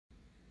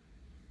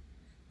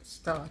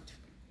start.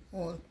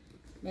 Hold.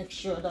 Make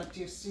sure that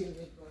you see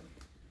me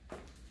good.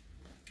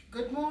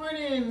 Good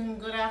morning,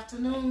 good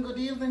afternoon, good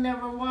evening,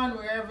 everyone,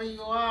 wherever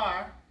you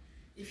are.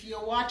 If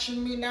you're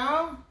watching me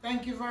now,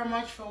 thank you very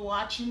much for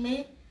watching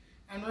me.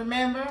 And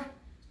remember,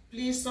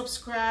 please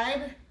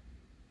subscribe,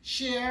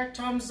 share,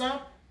 thumbs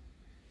up,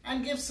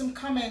 and give some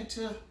comment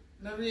to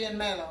Marie and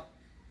Mello.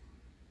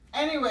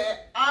 Anyway,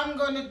 I'm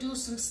going to do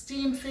some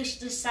steamed fish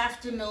this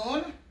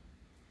afternoon.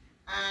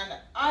 And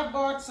I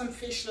bought some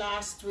fish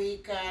last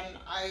week and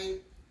I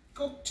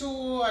cooked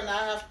 2 and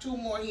I have 2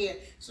 more here.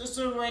 So it's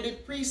already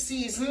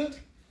pre-seasoned,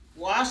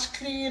 washed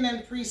clean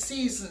and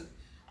pre-seasoned.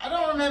 I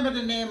don't remember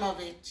the name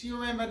of it. Do you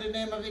remember the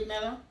name of it,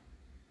 Mello?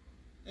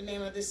 The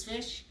name of this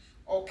fish?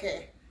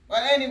 Okay.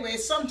 Well, anyway,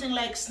 something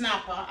like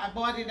snapper. I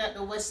bought it at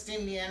the West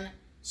Indian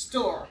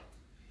store.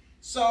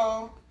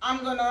 So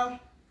I'm gonna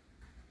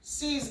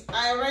season.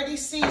 I already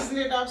seasoned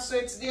it up, so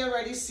it's there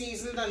already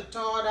seasoned and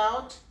thawed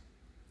out.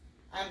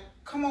 And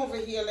come over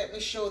here, let me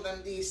show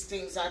them these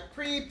things. I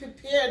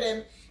pre-prepared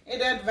them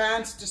in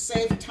advance to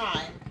save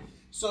time.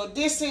 So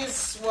this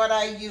is what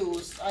I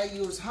used. I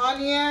use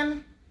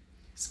onion,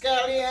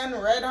 scallion,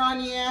 red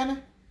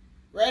onion,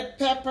 red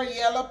pepper,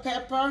 yellow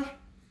pepper.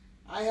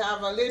 I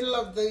have a little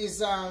of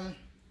these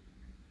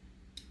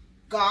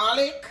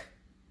garlic.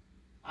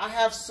 I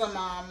have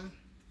some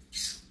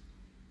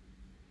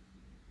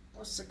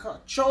what's it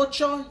called?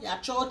 Chocha, yeah,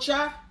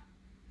 chocha.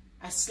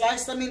 I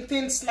slice them in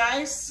thin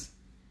slice.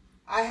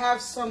 I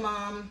have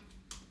some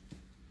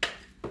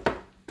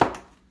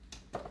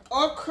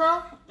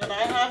okra that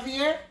I have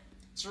here.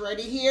 It's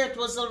already here. It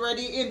was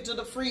already into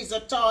the freezer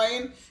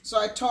thawing, so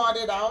I thawed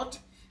it out.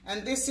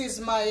 And this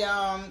is my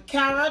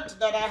carrot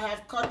that I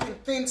have cut in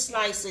thin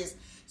slices.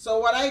 So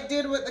what I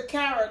did with the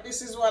carrot,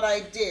 this is what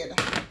I did.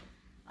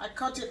 I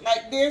cut it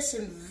like this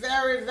in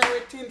very,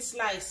 very thin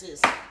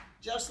slices,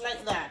 just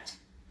like that.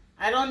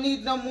 I don't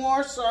need no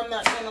more, so I'm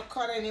not going to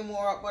cut any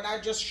more up, but I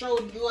just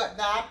showed you at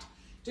that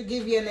to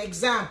give you an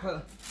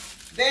example.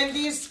 Then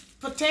these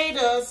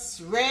potatoes,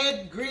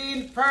 red,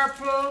 green,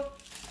 purple,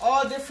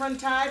 all different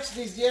types,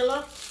 these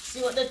yellow,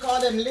 see what they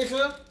call them,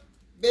 little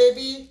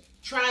baby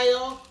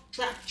trio,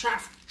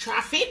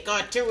 traffic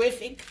or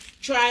terrific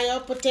trio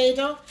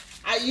potato.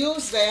 I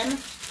use them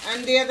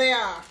and there they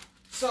are.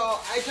 So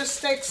I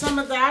just take some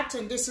of that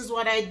and this is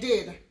what I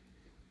did.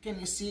 Can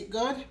you see it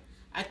good?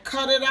 I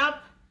cut it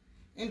up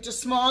into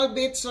small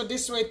bits so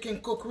this way it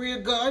can cook real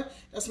good.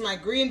 That's my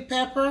green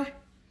pepper.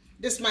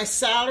 This is my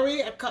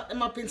celery. I cut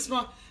them up in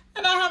small.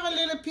 And I have a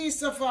little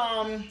piece of,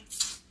 what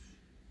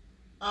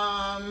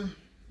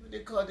do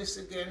you call this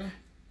again?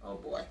 Oh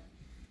boy.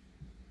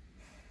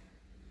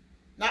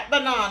 Not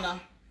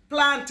banana.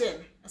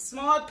 Plantain. A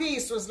small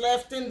piece was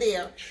left in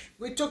there.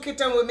 We took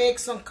it and we make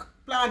some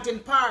plantain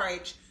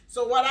porridge.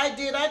 So what I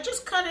did, I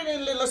just cut it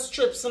in little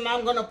strips and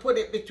I'm going to put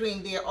it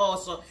between there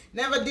also.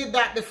 Never did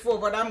that before,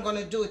 but I'm going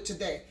to do it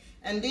today.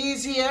 And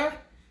these here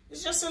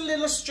is just a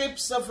little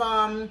strips of,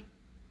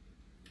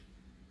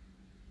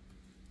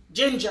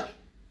 ginger,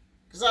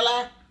 because I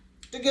like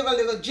to give a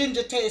little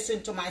ginger taste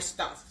into my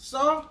stuff.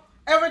 So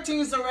everything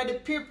is already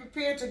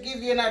prepared to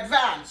give you in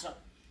advance.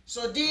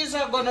 So these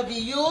are going to be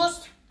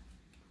used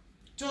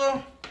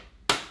to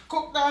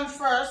cook down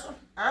first.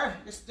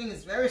 This thing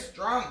is very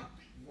strong.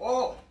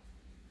 Whoa.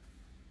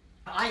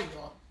 I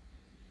go.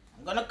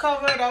 I'm going to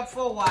cover it up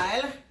for a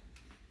while.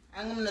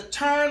 I'm going to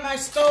turn my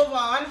stove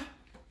on.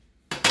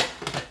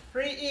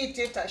 Preheat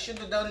it. I should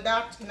have done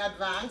that in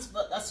advance,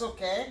 but that's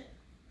okay.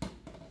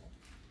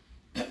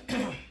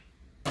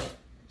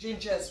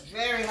 Ginger is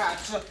very hot.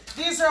 So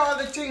these are all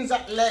the things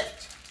that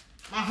left.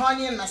 My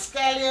onion, my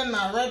scallion,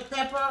 my red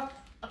pepper,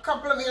 a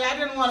couple of it. I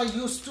didn't want to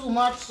use too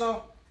much,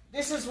 so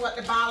this is what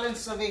the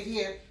balance of it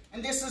here.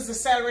 And this is the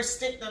celery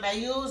stick that I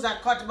use. I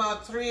cut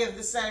about 3 of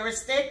the celery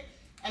stick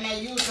and I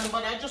use them,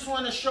 but I just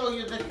want to show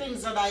you the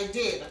things that I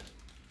did.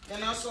 You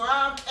know, so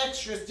I have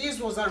extras.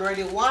 These was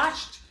already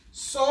washed,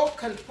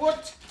 soak and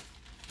put,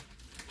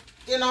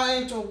 you know,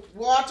 into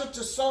water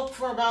to soak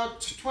for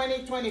about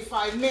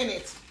 20-25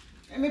 minutes.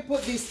 Let me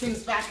put these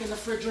things back in the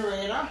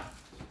refrigerator.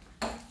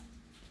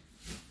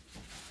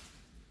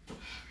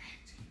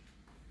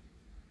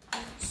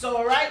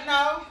 So right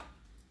now,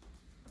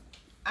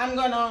 I'm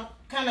gonna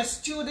kind of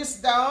stew this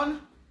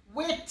down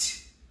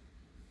with,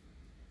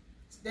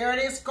 there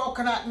it is,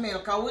 coconut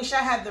milk. I wish I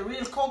had the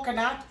real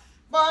coconut,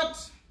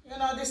 but you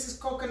know, this is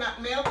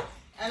coconut milk.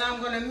 And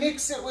I'm gonna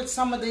mix it with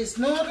some of this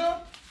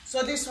noodle,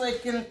 so this way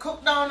it can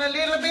cook down a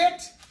little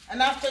bit.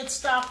 And after it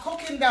starts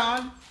cooking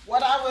down,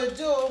 what I will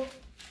do,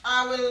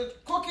 I will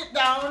cook it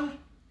down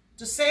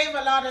to save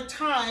a lot of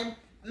time.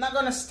 I'm not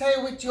going to stay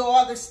with you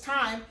all this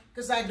time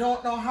because I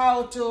don't know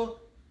how to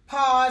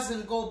pause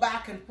and go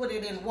back and put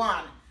it in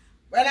one.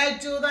 When I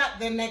do that,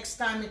 then next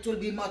time it will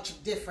be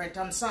much different.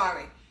 I'm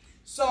sorry.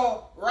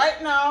 So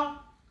right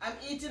now, I'm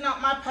heating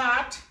up my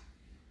pot.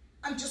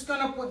 I'm just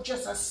going to put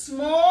just a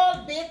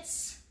small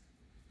bits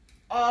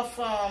of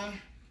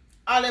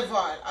olive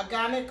oil,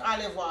 organic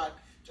olive oil.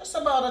 Just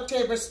about a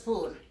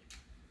tablespoon.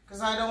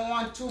 Because I don't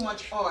want too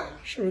much oil.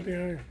 Sure they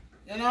are.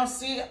 You know,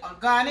 see,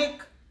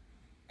 organic,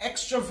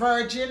 extra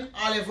virgin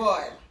olive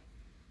oil.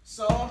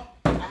 So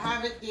I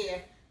have it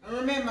there. And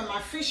remember, my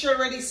fish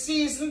already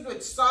seasoned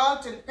with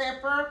salt and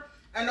pepper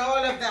and all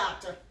of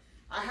that.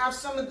 I have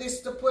some of this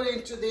to put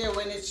into there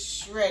when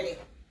it's ready.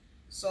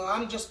 So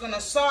I'm just going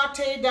to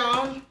saute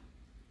down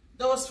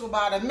those for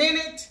about a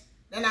minute.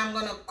 Then I'm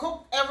going to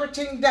cook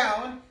everything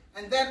down.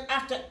 And then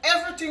after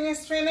everything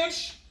is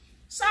finished,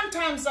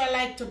 sometimes I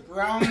like to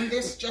brown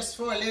this just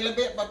for a little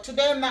bit. But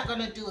today I'm not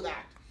going to do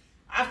that.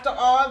 After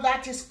all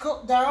that is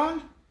cooked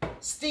down,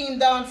 steamed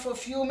down for a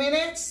few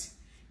minutes,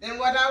 then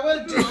what I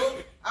will do,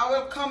 I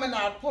will come and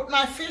I'll put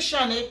my fish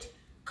on it,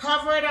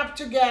 cover it up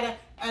together,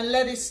 and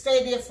let it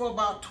stay there for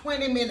about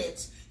 20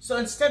 minutes. So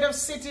instead of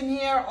sitting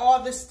here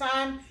all this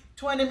time,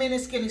 20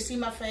 minutes, can you see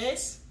my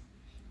face?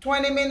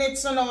 20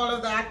 minutes and all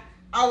of that,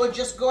 I will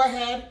just go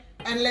ahead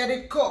and let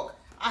it cook.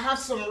 I have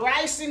some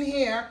rice in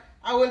here.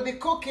 I will be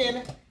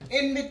cooking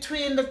in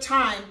between the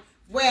time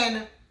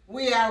when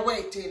we are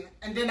waiting,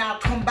 and then I'll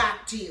come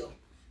back to you.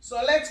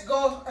 So let's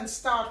go and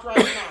start right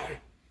now.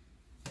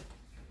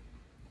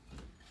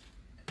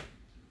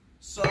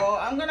 So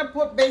I'm going to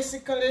put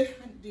basically,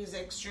 these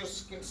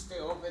extras can stay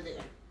over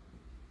there.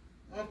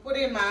 I'm going to put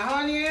in my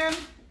onion,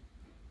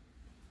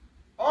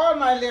 all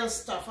my little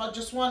stuff. I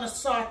just want to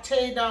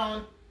saute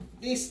down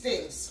these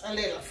things a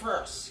little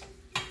first.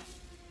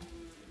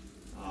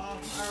 I'd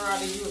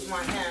rather use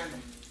my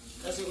hand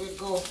because it would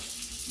go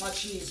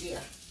much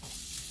easier.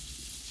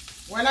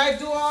 When I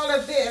do all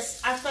of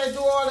this, after I do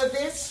all of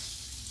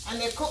this, and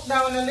they cook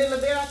down a little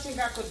bit, I think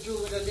I could do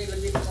with a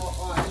little bit more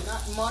oil.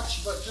 Not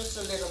much, but just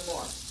a little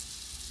more.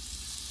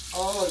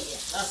 Oh yeah,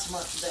 that's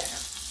much better.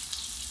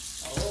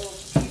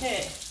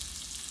 Okay.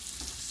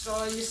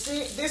 So you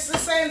see, this is the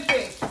same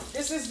thing.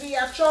 This is the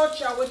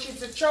chocha, which is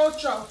the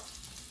chocha.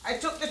 I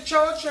took the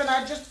chocha and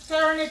I just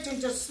turn it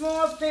into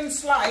small thin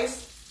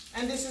slice,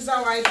 and this is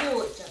how I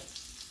do it.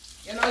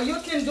 You know,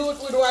 you can do it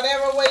with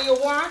whatever way you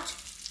want,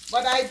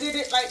 but I did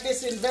it like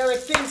this in very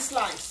thin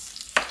slice.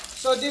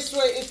 So this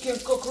way it can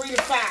cook real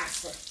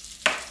fast.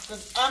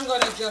 Because I'm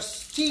going to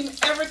just steam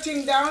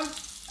everything down.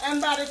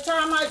 And by the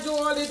time I do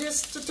all of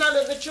this, to tell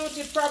you the truth,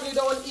 it probably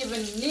don't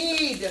even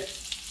need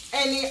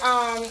any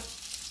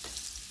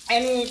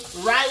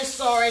rice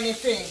or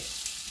anything.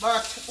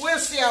 But we'll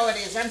see how it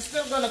is. I'm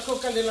still going to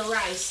cook a little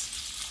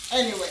rice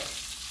anyway.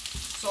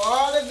 So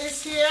all of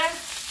this here,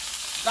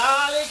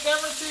 garlic,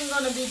 everything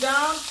going to be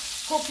down,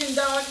 cooking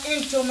down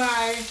into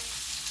my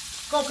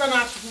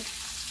coconut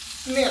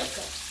milk.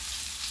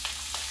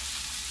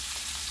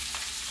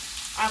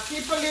 I'll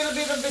keep a little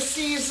bit of the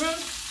season,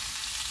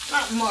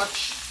 not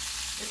much.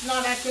 If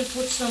not, I can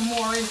put some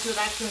more into it.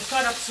 I can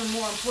cut up some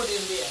more and put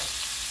in there.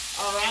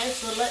 All right,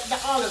 so let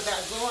all of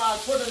that go. I'll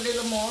put a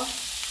little more.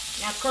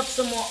 I'll cut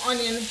some more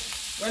onion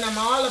when I'm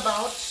all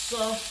about.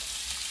 So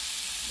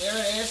there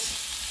it is.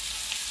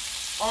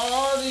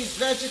 All these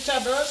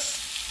vegetables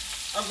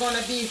are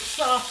going to be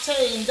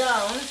sauteing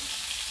down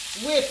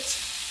with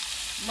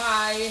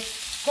my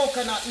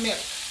coconut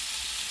milk.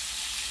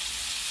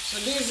 So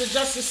these are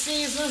just the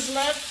seasons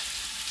left.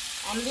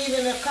 I'm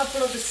leaving a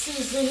couple of the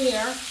seasoning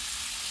here.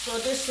 So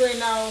this way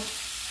now,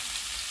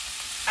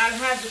 I'll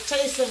have the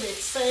taste of it.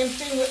 Same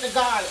thing with the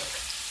garlic.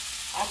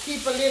 I'll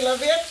keep a little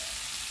of it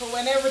for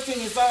when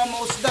everything is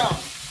almost done.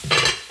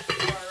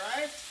 All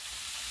right.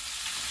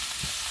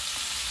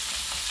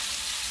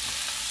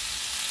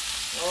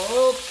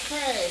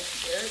 Okay,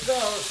 there it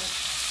goes.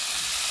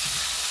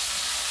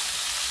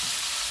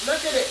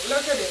 Look at it,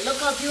 look at it. Look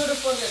how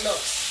beautiful it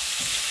looks.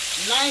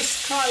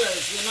 Nice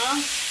colors, you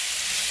know.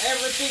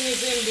 Everything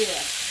is in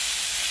there.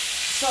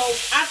 So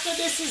after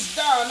this is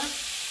done,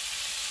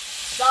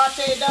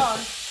 saute done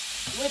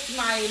with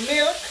my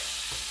milk,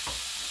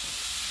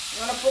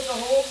 I'm going to put the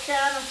whole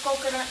can of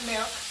coconut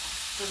milk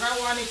because I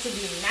want it to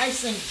be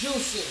nice and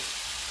juicy.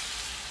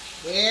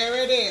 There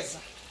it is.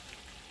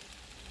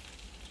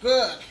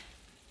 Good.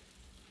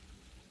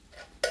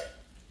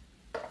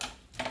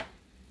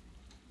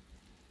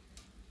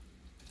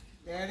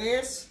 There it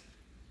is.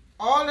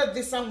 All of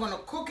this I'm going to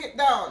cook it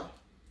down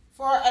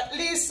for at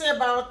least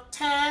about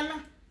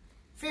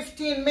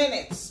 10-15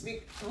 minutes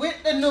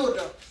with the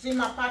noodle. See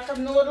my pack of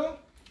noodle?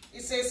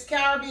 It says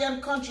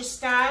Caribbean Country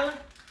Style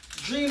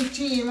Dream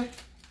Team.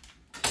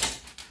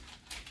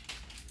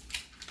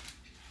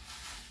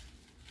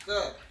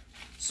 Good.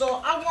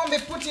 So I won't be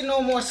putting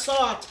no more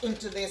salt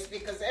into this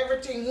because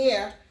everything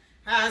here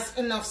has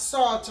enough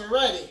salt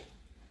already.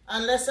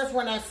 Unless if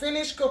when I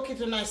finish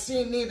cooking and I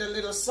see it need a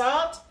little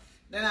salt,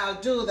 then I'll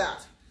do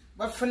that.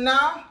 But for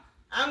now,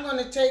 I'm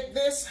going to take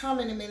this. How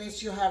many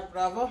minutes you have,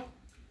 Bravo?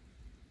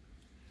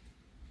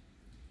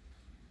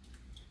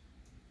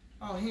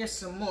 Oh, here's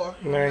some more.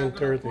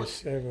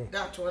 9:37.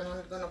 That one,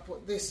 I'm going to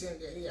put this in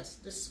there. Yes,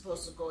 this is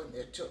supposed to go in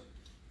there too.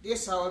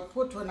 This I will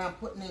put when I'm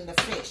putting in the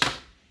fish.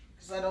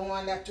 Because I don't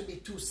want that to be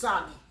too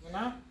soggy, you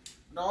know.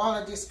 But all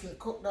of this can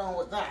cook down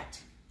with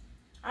that.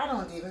 I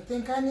don't even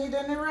think I need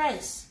any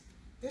rice.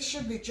 This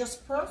should be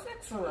just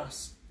perfect for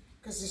us.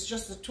 Because it's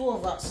just the two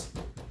of us.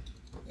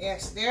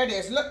 Yes, there it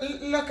is.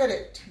 Look at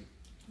it.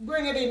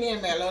 bring it in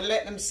email or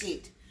let them see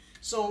it.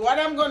 So what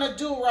I'm going to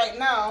do right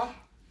now,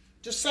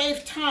 to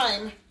save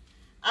time,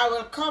 I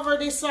will cover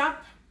this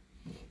up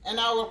and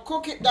I will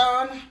cook it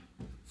down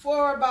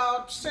for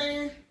about,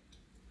 say,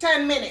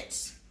 10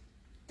 minutes.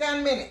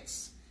 10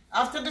 minutes.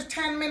 After the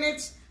 10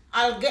 minutes,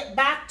 I'll get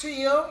back to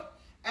you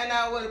and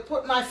I will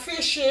put my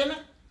fish in.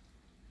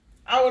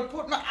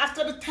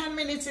 After the 10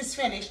 minutes is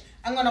finished,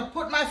 I'm going to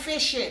put my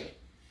fish in.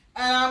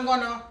 And I'm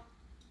going to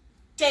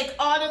take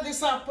all of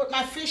this out, put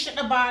my fish at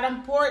the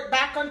bottom, pour it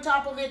back on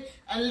top of it,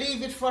 and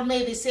leave it for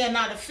maybe, say,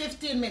 another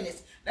 15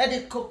 minutes. Let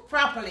it cook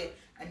properly.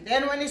 And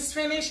then when it's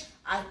finished,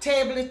 I'll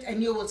table it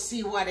and you will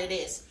see what it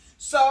is.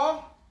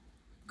 So,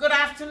 good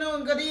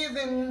afternoon, good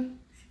evening.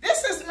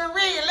 This is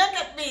Marie. Look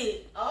at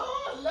me.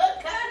 Oh,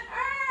 look at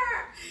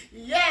her.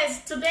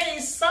 Yes, today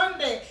is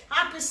Sunday.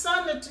 Happy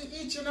Sunday to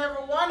each and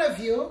every one of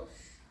you.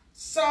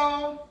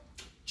 So,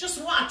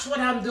 just watch what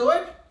I'm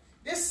doing.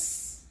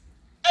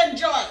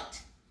 Enjoy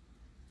it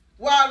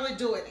while we're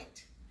doing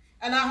it.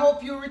 And I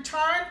hope you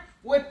return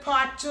with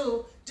part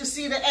 2 to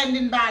see the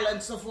ending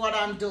balance of what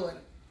I'm doing.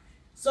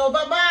 So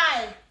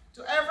bye-bye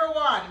to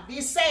everyone.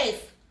 Be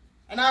safe.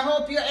 And I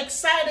hope you're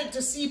excited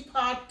to see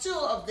part 2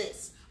 of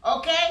this.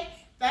 Okay?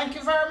 Thank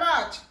you very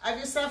much. Have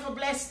yourself a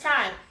blessed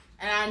time.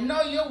 And I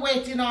know you're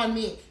waiting on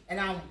me. And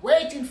I'm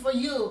waiting for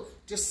you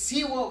to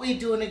see what we're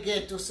doing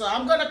again too. So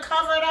I'm going to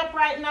cover it up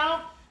right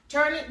now.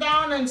 Turn it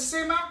down and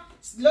simmer.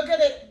 Look at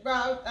it,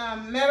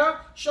 mirror.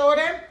 Show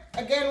them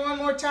again one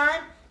more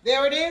time.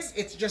 There it is.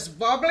 It's just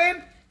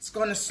bubbling. It's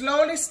going to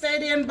slowly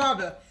steady and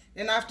bubble.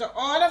 Then after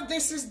all of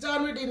this is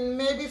done within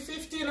maybe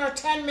 15 or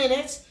 10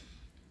 minutes,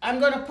 I'm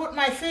going to put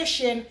my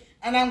fish in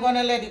and I'm going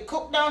to let it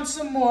cook down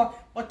some more.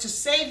 But to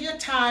save your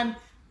time,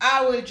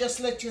 I will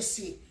just let you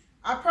see.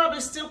 I'll probably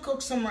still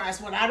cook some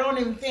rice, but I don't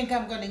even think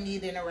I'm going to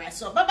need any rice.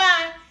 So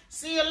bye-bye.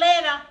 See you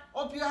later.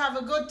 Hope you have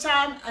a good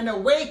time and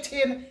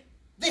awaiting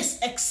this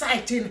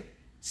exciting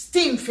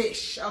steamed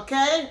fish.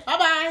 Okay?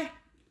 Bye-bye.